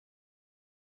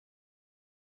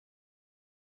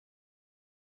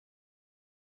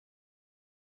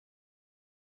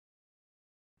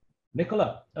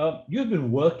Nicola, you've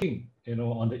been working,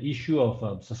 on the issue of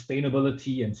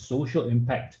sustainability and social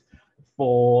impact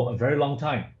for a very long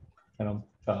time.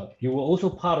 You were also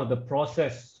part of the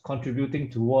process contributing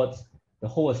towards the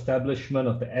whole establishment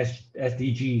of the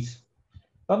SDGs.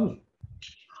 Um,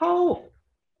 how,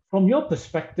 from your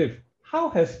perspective, how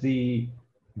has the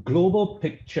global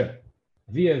picture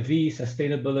vis-a-vis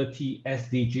sustainability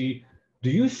SDG, do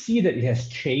you see that it has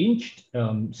changed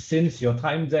since your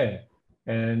time there?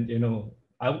 And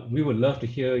we would love to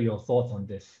hear your thoughts on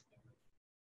this.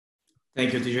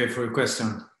 Thank you, TJ, for your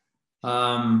question.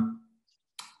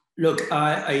 Look,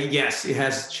 yes, it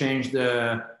has changed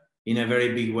in a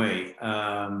very big way,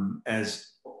 as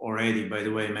already, by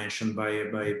the way, mentioned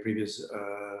by previous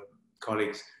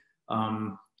colleagues.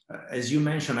 As you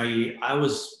mentioned, I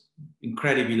was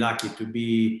incredibly lucky to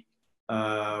be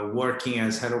working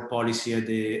as head of policy at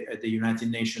the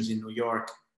United Nations in New York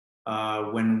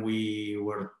when we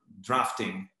were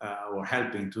drafting or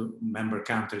helping to member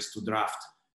countries to draft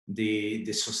the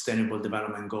Sustainable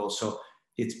Development Goals. So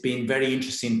it's been very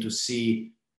interesting to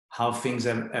see how things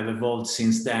have evolved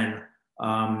since then.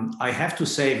 I have to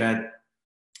say that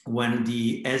when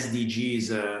the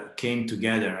SDGs came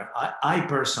together, I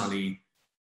personally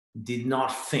did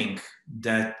not think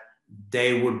that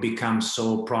they would become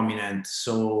so prominent,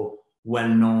 so well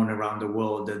known around the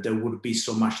world, that there would be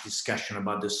so much discussion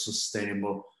about the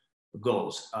sustainable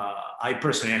goals. I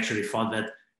personally actually thought that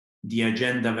the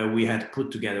agenda that we had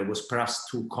put together was perhaps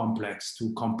too complex,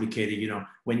 too complicated.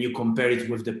 When you compare it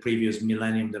with the previous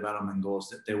Millennium Development Goals,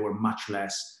 that they were much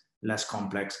less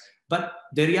complex. But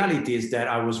the reality is that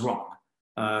I was wrong.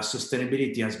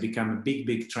 Sustainability has become a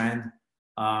big trend.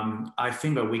 I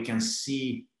think that we can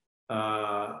see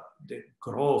the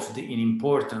growth in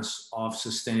importance of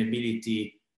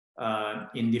sustainability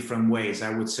in different ways. I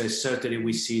would say certainly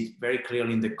we see it very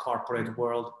clearly in the corporate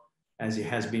world, as it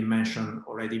has been mentioned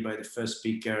already by the first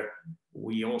speaker.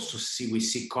 We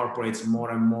see corporates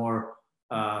more and more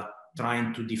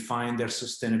trying to define their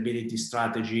sustainability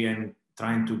strategy and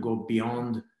trying to go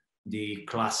beyond the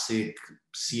classic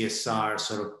CSR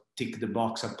sort of tick the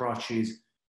box approaches.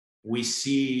 We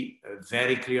see a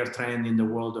very clear trend in the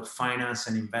world of finance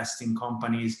and investing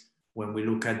companies. When we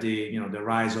look at the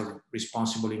rise of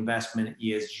responsible investment,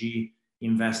 ESG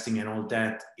investing and all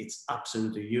that, it's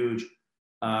absolutely huge.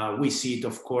 We see it,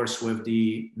 of course, with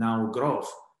the now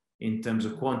growth in terms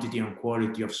of quantity and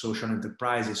quality of social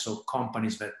enterprises. So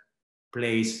companies that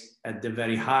place at the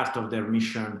very heart of their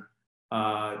mission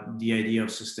the idea of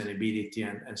sustainability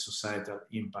and societal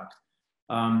impact.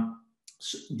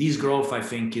 So this growth, I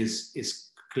think,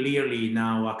 is clearly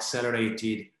now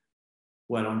accelerated,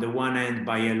 well, on the one hand,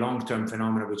 by a long-term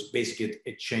phenomenon, which basically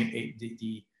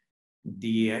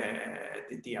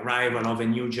the arrival of a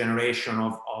new generation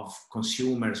of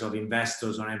consumers, of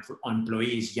investors, or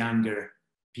employees, younger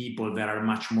people that are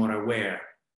much more aware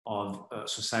of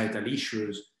societal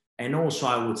issues. And also,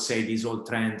 I would say this whole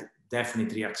trend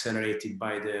definitely accelerated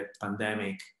by the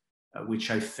pandemic,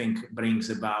 which I think brings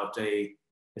about a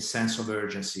sense of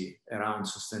urgency around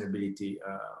sustainability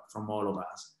from all of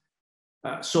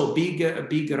us. So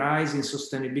big rise in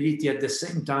sustainability. At the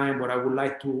same time, what I would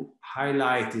like to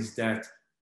highlight is that,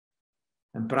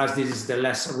 and perhaps this is the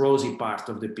less rosy part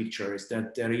of the picture, is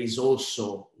that there is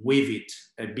also with it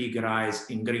a big rise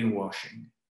in greenwashing,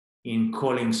 in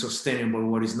calling sustainable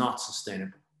what is not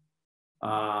sustainable.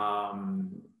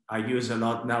 I use a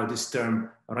lot now this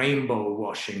term rainbow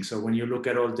washing. So when you look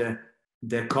at all the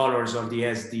colors of the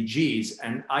SDGs,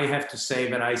 and I have to say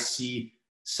that I see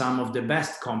some of the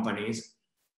best companies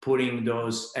putting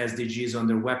those SDGs on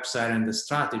their website and the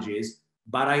strategies,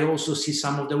 but I also see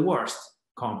some of the worst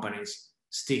companies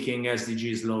sticking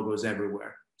SDGs logos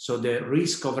everywhere. So the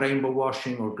risk of rainbow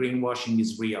washing or greenwashing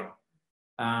is real.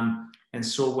 And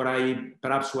so what I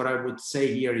would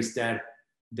say here is that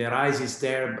the rise is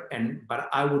there, but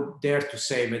I would dare to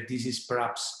say that this is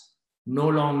perhaps no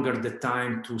longer the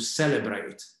time to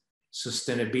celebrate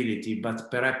sustainability,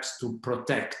 but perhaps to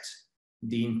protect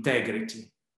the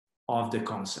integrity of the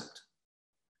concept.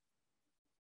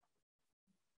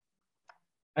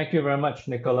 Thank you very much,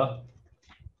 Nicola.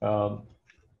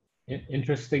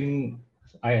 Interesting.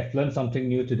 I have learned something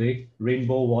new today,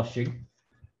 rainbow washing.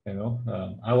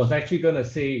 I was actually going to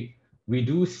say, we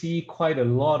do see quite a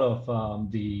lot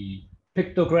of the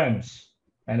pictograms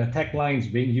and the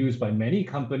taglines being used by many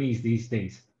companies these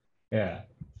days. Yeah,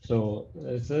 so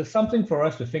it's something for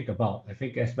us to think about, I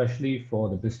think, especially for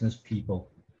the business people.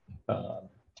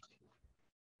 But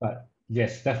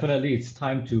yes, definitely it's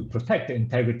time to protect the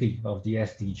integrity of the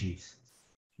SDGs.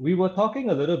 We were talking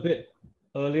a little bit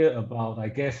earlier about, I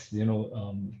guess,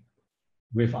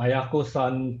 with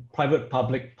Ayako-san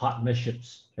private-public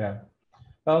partnerships. Yeah.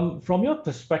 From your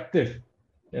perspective,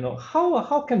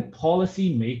 how can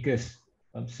policymakers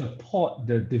support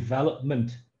the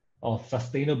development of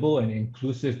sustainable and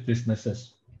inclusive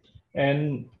businesses?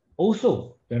 And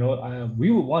also,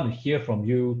 we would want to hear from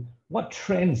you, what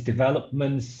trends,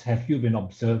 developments have you been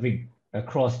observing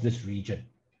across this region?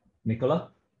 Nicola?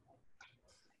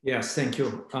 Yes, thank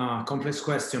you. Complex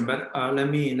question, but let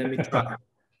me try.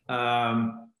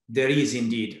 There is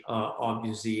indeed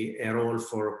obviously a role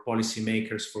for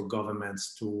policymakers, for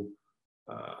governments to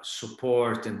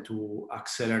support and to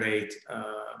accelerate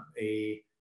a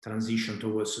transition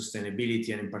towards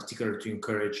sustainability, and in particular to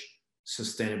encourage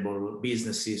sustainable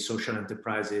businesses, social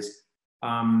enterprises.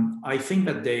 I think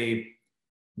that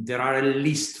there are at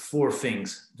least 4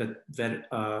 things that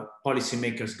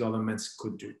policymakers, governments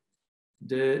could do.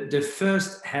 The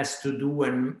first has to do,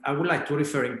 and I would like to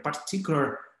refer in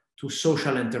particular to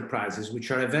social enterprises,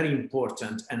 which are a very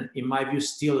important and, in my view,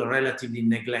 still relatively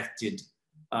neglected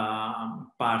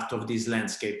part of this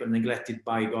landscape, and neglected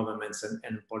by governments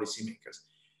and policymakers.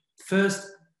 First,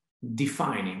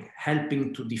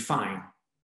 helping to define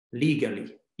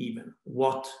legally even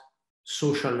what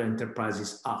social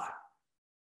enterprises are.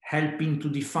 Helping to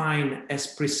define as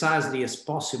precisely as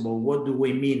possible what do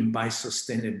we mean by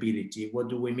sustainability, what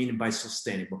do we mean by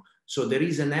sustainable. So there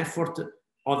is an effort,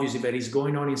 obviously, that is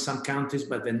going on in some countries,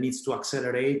 but that needs to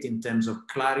accelerate in terms of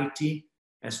clarity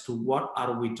as to what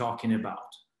are we talking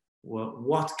about.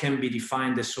 What can be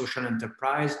defined as social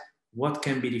enterprise, what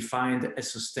can be defined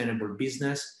as sustainable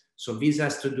business. So this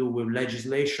has to do with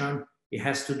legislation. It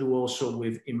has to do also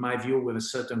with, in my view, with a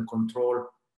certain control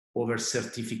over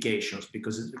certifications,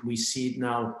 because we see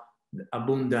now the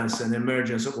abundance and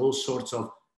emergence of all sorts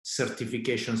of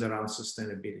certifications around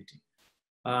sustainability.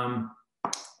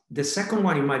 The second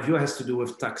one, in my view, has to do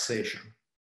with taxation.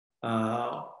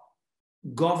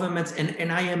 Governments,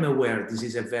 and I am aware this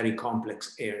is a very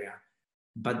complex area,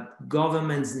 but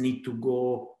governments need to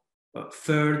go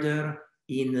further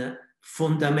in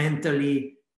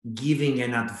fundamentally giving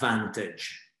an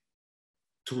advantage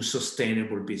to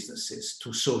sustainable businesses,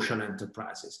 to social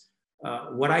enterprises.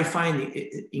 What I find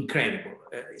incredible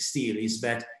still is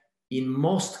that in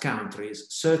most countries,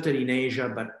 certainly in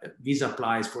Asia, but this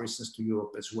applies, for instance, to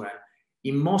Europe as well.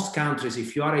 In most countries,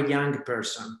 if you are a young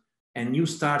person and you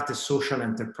start a social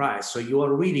enterprise, so you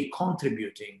are really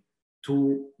contributing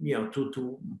to,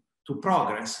 to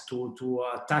progress, to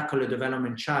tackle a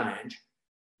development challenge,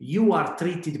 you are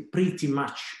treated pretty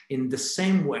much in the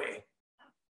same way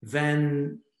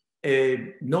than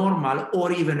a normal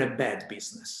or even a bad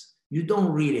business. You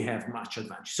don't really have much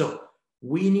advantage. So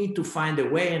we need to find a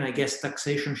way, and I guess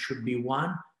taxation should be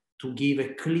one, to give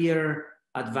a clear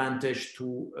advantage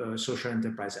to social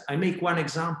enterprise. I make one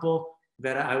example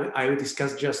that I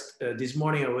discussed just this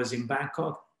morning. I was in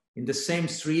Bangkok. In the same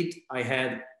street, I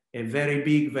had a very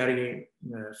big, very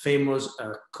famous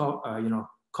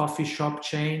coffee shop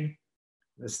chain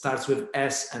that starts with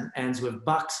S and ends with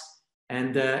Bucks.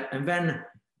 And then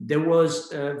there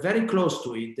was very close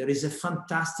to it, there is a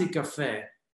fantastic cafe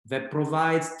that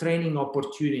provides training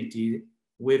opportunity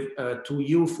to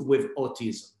youth with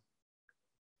autism.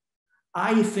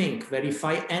 I think that if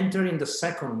I enter in the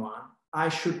second one, I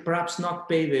should perhaps not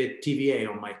pay the TVA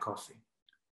on my coffee.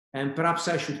 And perhaps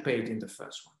I should pay it in the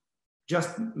first one.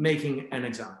 Just making an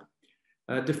example.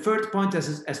 The third point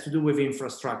has to do with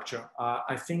infrastructure.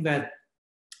 I think that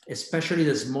especially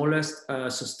the smallest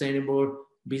sustainable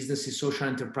businesses, social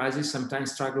enterprises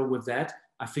sometimes struggle with that.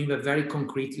 I think that very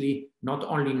concretely, not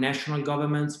only national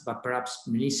governments, but perhaps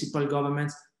municipal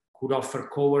governments could offer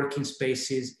co-working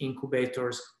spaces,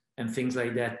 incubators, and things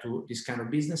like that to these kind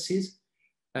of businesses.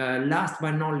 Last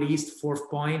but not least, fourth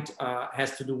point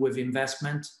has to do with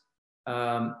investment.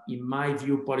 In my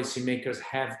view, policymakers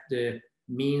have the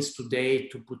means today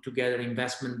to put together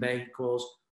investment vehicles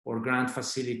or grant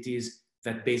facilities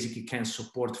that basically can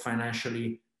support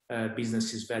financially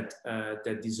businesses that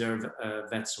deserve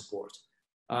that support.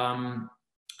 I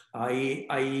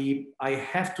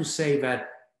have to say that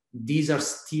these are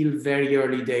still very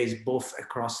early days, both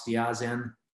across the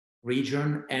ASEAN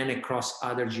region and across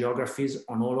other geographies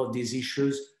on all of these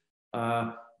issues.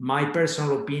 My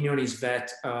personal opinion is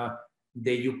that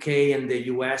the UK and the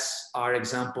US are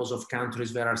examples of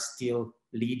countries that are still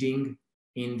leading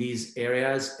in these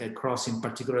areas, across in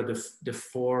particular the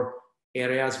four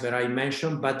areas that I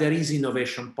mentioned, but there is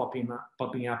innovation popping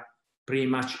up pretty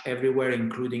much everywhere,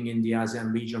 including in the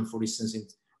ASEAN region. For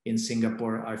instance, in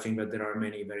Singapore, I think that there are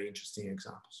many very interesting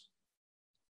examples.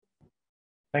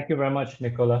 Thank you very much,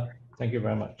 Nicola. Thank you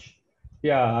very much.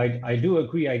 Yeah, I do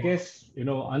agree. I guess,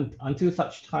 until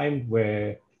such time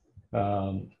where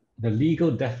the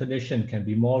legal definition can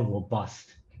be more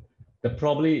robust, the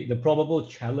probable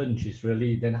challenge is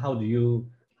really then how do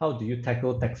you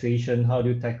tackle taxation? How do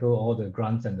you tackle all the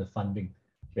grants and the funding?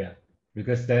 Yeah,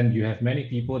 because then you have many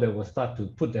people that will start to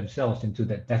put themselves into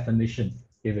that definition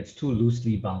if it's too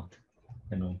loosely bound.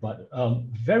 But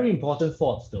very important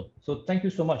thoughts though. So thank you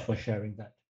so much for sharing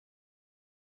that.